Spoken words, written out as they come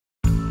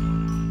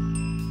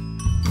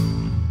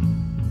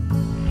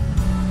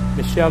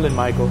Michelle and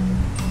Michael,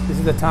 this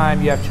is the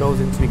time you have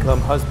chosen to become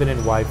husband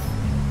and wife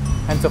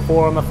and to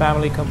form a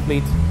family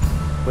complete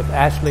with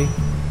Ashley,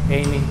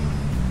 Amy,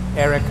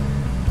 Eric,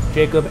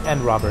 Jacob, and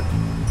Robert.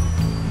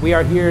 We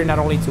are here not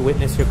only to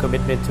witness your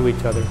commitment to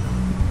each other,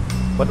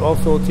 but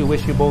also to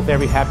wish you both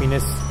every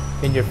happiness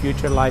in your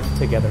future life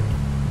together.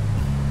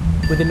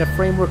 Within a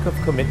framework of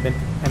commitment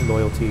and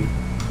loyalty,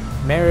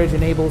 marriage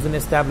enables an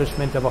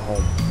establishment of a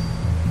home,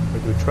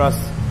 where through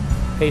trust,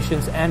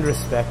 patience, and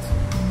respect,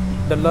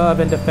 the love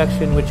and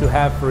affection which you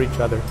have for each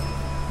other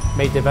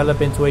may develop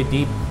into a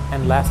deep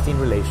and lasting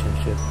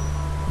relationship.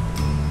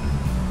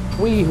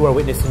 We who are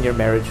witnessing your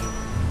marriage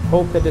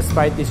hope that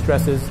despite the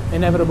stresses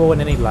inevitable in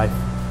any life,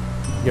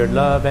 your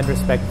love and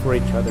respect for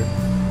each other,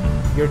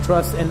 your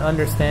trust and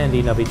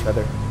understanding of each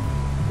other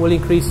will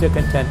increase your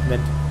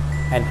contentment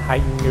and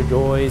heighten your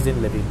joys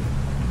in living.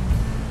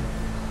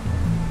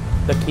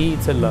 The key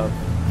to love.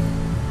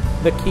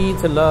 The key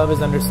to love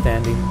is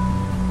understanding,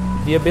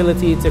 the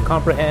ability to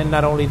comprehend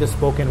not only the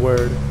spoken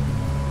word,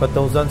 but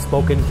those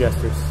unspoken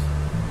gestures,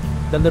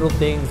 the little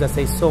things that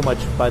say so much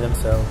by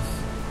themselves.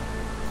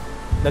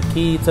 The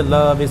key to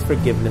love is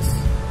forgiveness,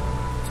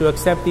 to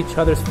accept each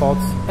other's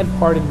faults and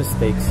pardon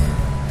mistakes,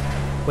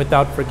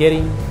 without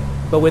forgetting,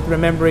 but with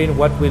remembering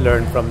what we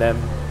learned from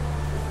them.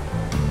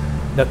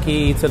 The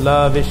key to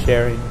love is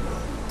sharing,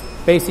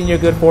 facing your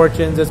good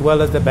fortunes as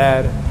well as the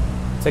bad,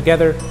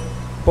 together,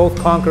 both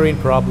conquering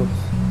problems,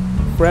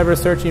 forever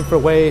searching for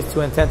ways to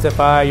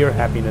intensify your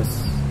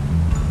happiness.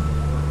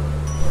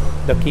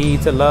 The key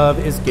to love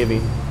is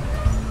giving,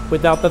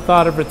 without the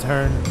thought of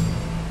return,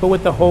 but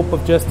with the hope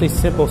of just a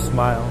simple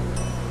smile,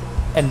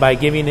 and by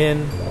giving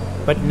in,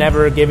 but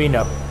never giving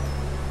up.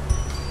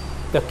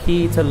 The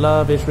key to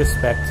love is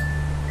respect,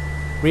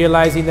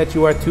 realizing that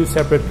you are two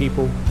separate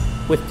people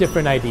with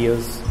different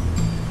ideas,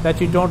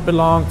 that you don't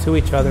belong to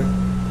each other,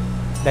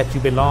 that you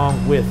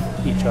belong with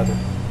each other,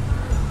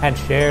 and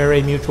share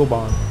a mutual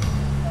bond.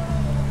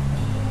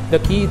 The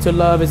key to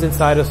love is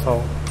inside us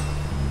all.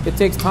 It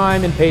takes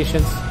time and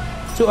patience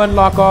to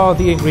unlock all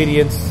the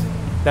ingredients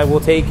that will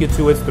take you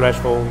to its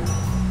threshold.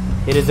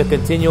 It is a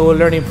continual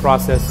learning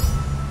process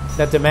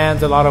that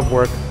demands a lot of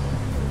work,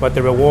 but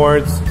the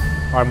rewards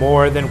are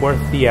more than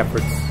worth the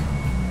efforts.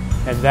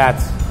 And that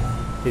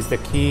is the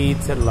key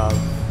to love.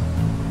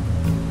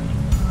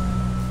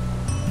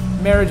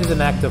 Marriage is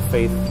an act of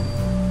faith.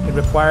 It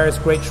requires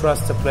great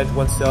trust to pledge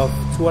oneself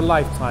to a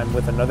lifetime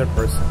with another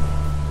person.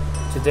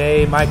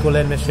 Today, Michael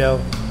and Michelle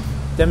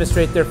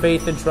demonstrate their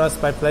faith and trust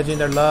by pledging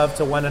their love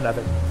to one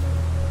another.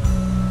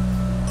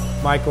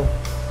 Michael,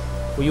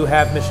 will you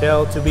have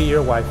Michelle to be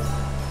your wife?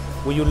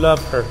 Will you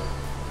love her,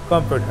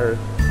 comfort her,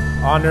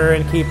 honor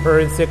and keep her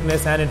in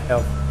sickness and in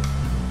health,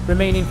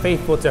 remaining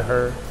faithful to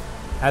her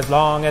as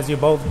long as you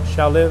both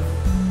shall live?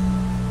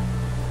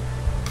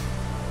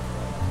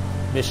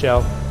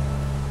 Michelle,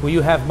 will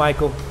you have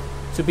Michael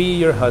to be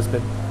your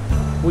husband?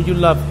 Will you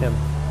love him,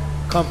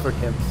 comfort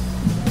him,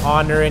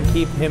 honor and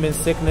keep him in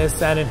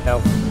sickness and in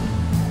health,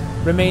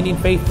 remaining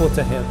faithful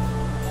to him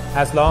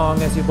as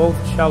long as you both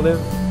shall live?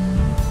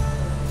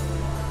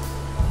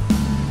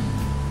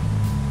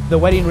 The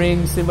wedding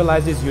ring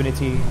symbolizes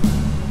unity,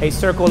 a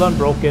circle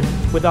unbroken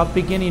without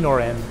beginning or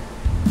end.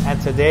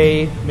 And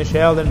today,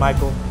 Michelle and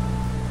Michael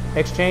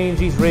exchange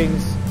these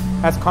rings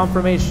as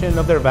confirmation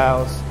of their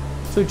vows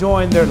to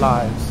join their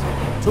lives,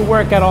 to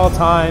work at all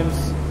times,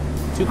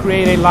 to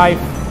create a life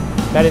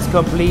that is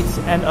complete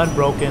and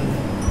unbroken,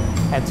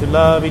 and to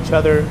love each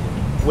other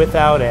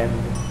without end.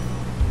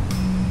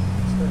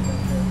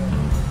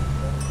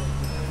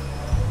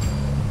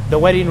 The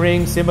wedding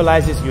ring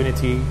symbolizes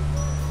unity,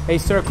 a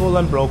circle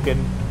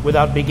unbroken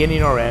without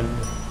beginning or end.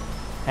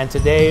 And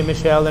today,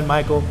 Michelle and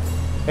Michael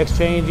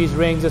exchange these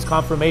rings as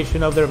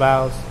confirmation of their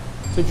vows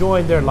to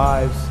join their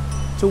lives,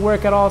 to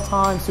work at all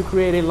times to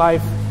create a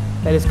life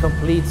that is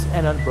complete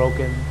and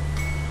unbroken,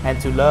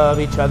 and to love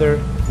each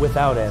other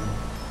without end.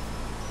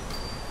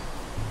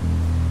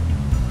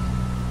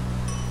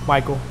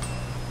 Michael,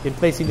 in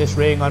placing this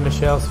ring on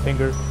Michelle's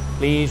finger,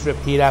 please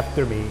repeat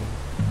after me.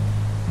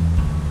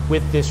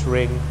 With this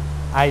ring,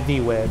 I thee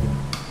wed.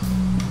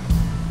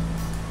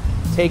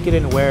 Take it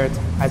and wear it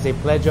as a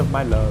pledge of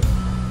my love,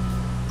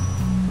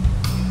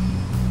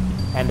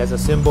 and as a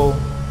symbol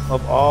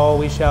of all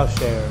we shall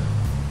share.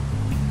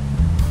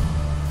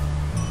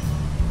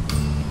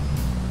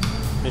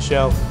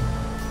 Michelle,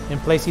 in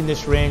placing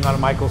this ring on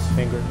Michael's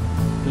finger,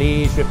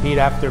 please repeat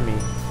after me.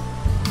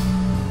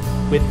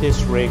 With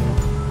this ring,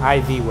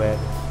 I thee wed.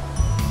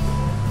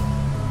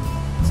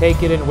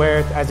 Take it and wear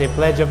it as a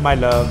pledge of my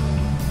love,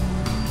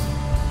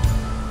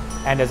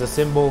 and as a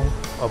symbol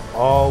of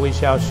all we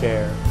shall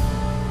share.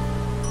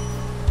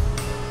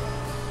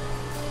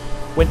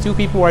 When two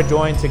people are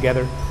joined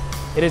together,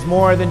 it is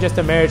more than just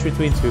a marriage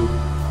between two.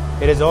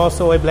 It is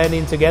also a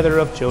blending together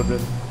of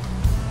children.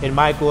 In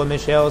Michael and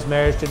Michelle's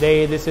marriage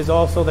today, this is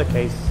also the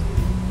case.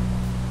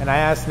 And I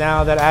ask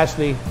now that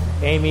Ashley,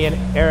 Amy, and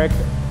Eric,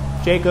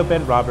 Jacob,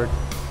 and Robert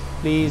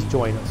please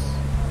join us.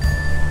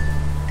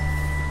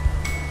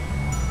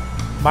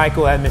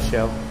 Michael and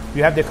Michelle,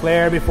 You have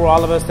declared before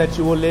all of us that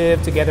you will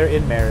live together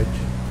in marriage.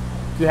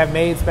 You have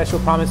made special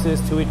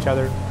promises to each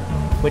other,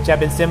 which have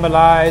been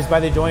symbolized by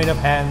the joining of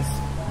hands,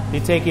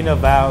 the taking of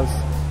vows,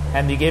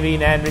 and the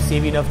giving and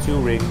receiving of 2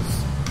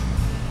 rings.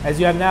 As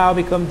you have now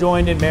become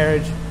joined in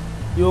marriage,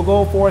 you will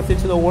go forth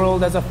into the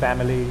world as a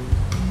family.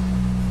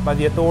 By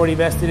the authority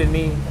vested in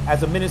me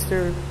as a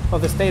minister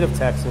of the state of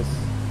Texas,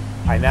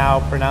 I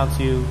now pronounce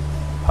you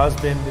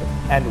husband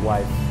and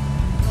wife.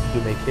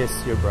 You may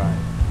kiss your bride.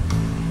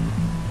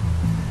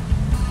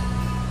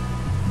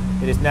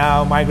 It is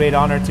now my great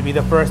honor to be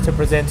the first to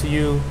present to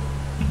you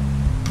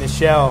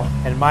Michelle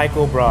and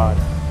Michael Broad.